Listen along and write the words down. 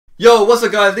Yo, what's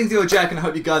up guys, Linkzy or Jack, and I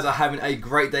hope you guys are having a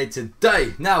great day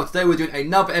today. Now, today we're doing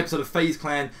another episode of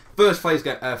Fazeclan Vs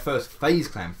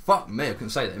Fazeclan. Fuck me, I couldn't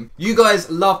say that. You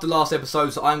guys loved the last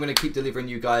episode, so I'm going to keep delivering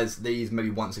you guys these maybe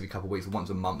once every couple of weeks or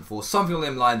once a month or something along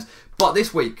them lines. But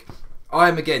this week, I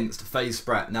am against FaZe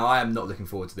Sprat. Now, I am not looking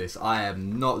forward to this. I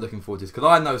am not looking forward to this because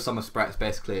I know some of Sprat's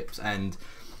best clips and...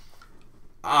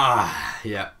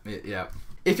 yeah.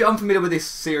 If you're unfamiliar with this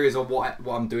series or what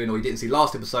I'm doing, or you didn't see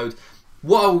last episode,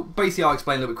 I'll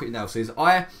explain a little bit quickly now. So is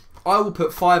I will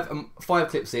put five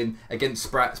clips in against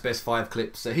Sprat's best 5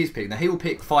 clips that he's picked. Now he will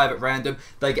pick 5 at random.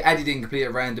 They get added in completely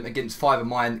at random against 5 of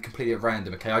mine completely at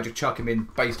random. Okay, I just chuck them in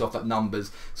based off like numbers.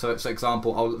 So for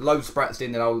example, I'll load Sprat's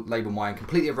in, then I'll label mine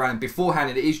completely at random beforehand.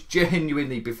 And it is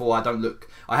genuinely before I don't look.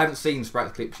 I haven't seen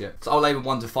Sprat's clips yet. So I'll label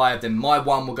 1 to 5. Then my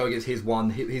 1 will go against his 1,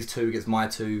 his 2 against my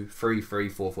 2, 3,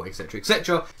 4, etc,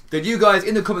 etc. Then you guys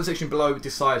in the comment section below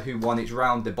decide who won each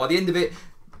round. Then by the end of it,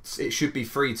 it should be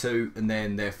 3-2, and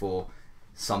then therefore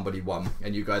somebody won,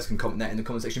 and you guys can comment that in the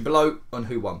comment section below on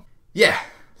who won. Yeah,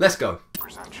 let's go.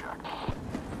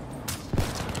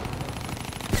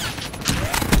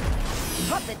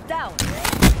 Drop it down.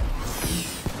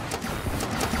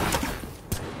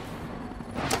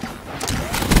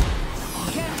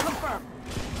 Can confirm.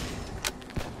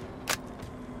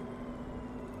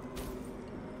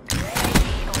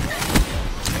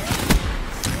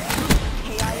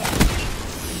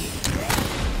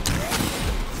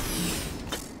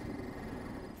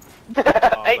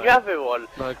 Ain't you having one?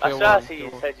 No, I swear I see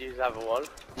you said you was having one.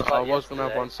 No, I was gonna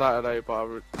have one Saturday,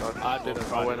 but I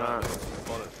didn't. I went out.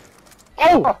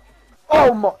 Oh!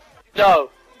 Oh my! No,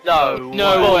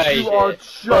 No way! You are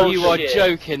joking! You are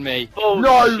joking me!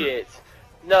 Bullshit!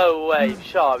 No way,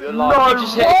 Sharp, you're lying. No! You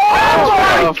just hit.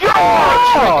 Oh my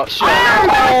god!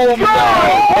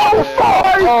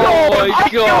 Oh my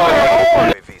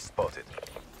god! UAV spotted.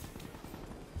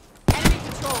 Enemy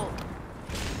control.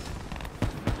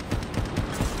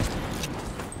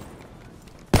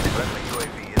 Friendly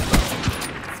UAV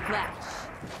inbound. Splash.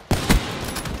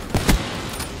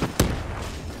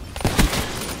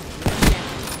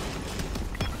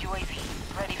 UAV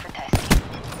ready for testing.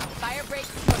 Fire break.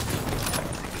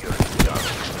 Security down.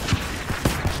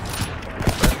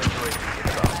 Friendly UAV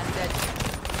inbound. That's it.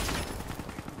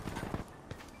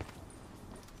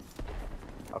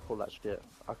 I call that shit.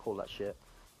 I call that shit.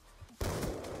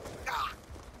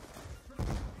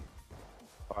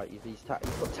 Alright, you've got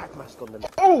tag mask on them.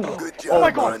 Oh! Good job, Oh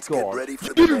my god! Lawrence. Get ready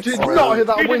for the You next did round. not hit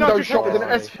that You did window not just shot with an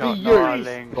hit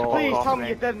SPU! Please tell me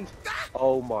you didn't.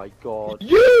 Oh my god.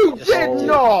 You did Oh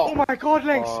not! my god,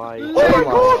 Lynx! My Oh my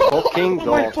god! fucking Oh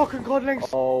my god! fucking god, Lynx!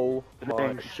 Oh my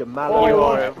Lynx. Jamal!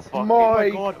 Oh my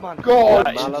god, man!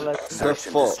 god! Search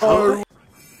and Oh. destroy.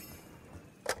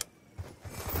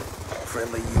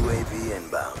 Friendly UAV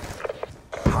inbound.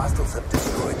 Hostiles have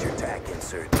destroyed your tac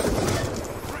insert.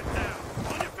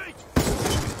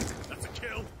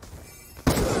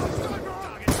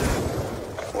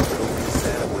 Orbital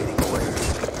reset awaiting orders.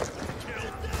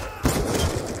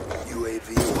 UAV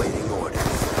awaiting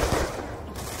orders.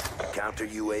 Counter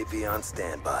UAV on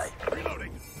standby.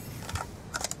 Reloading.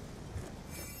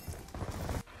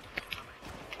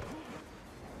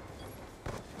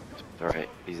 Alright,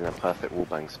 he's in a perfect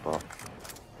wallbang spot.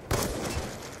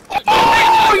 Oh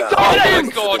my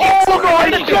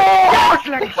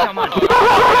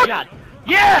god!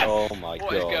 Yes! Oh my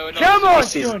What is god. going on? Come on,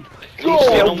 This is son!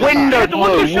 literally a window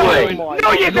blow away.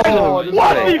 No, you don't!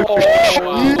 What are you?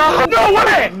 No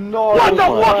way! No! What the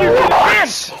fuck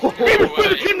is going on? He was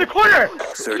put in the corner!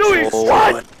 Search Louis, and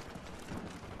what? destroy.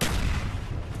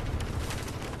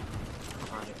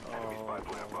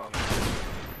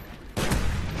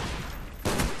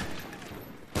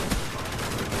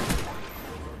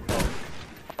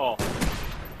 Oh.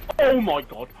 Oh my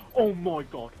god! Oh my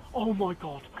god! Oh my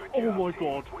god! Oh my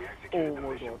god! Oh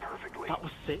my god! That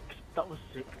was 6. That was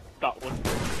 6. That was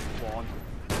 1,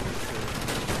 2,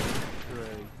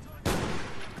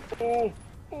 3. Oh!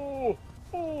 Oh!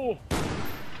 Oh!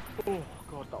 Oh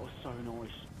god, that was so nice.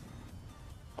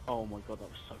 Oh my god, that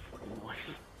was so fucking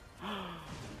nice.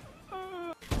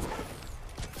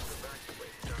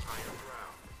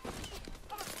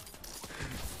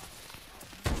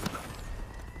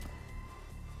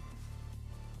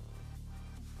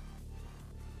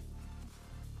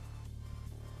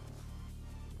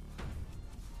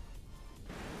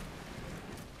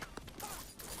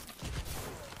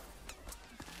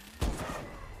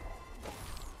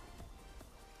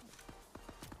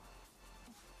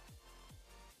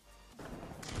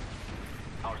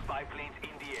 Our spy planes in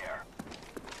the air.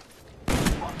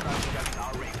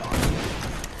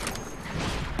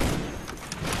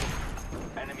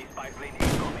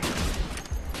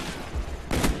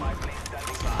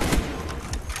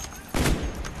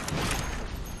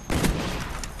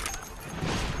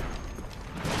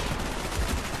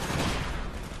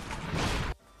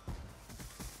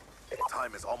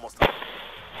 Time is almost.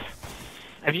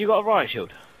 Have you got a riot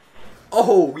shield?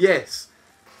 Oh, yes.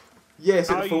 Yes,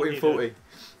 No, at you 1440.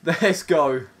 Let's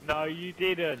go. No, you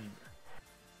didn't.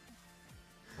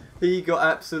 He got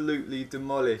absolutely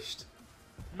demolished.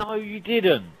 No, you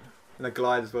didn't. And a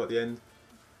glide as well at the end.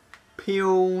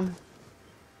 Peon.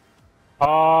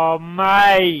 Oh,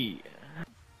 mate.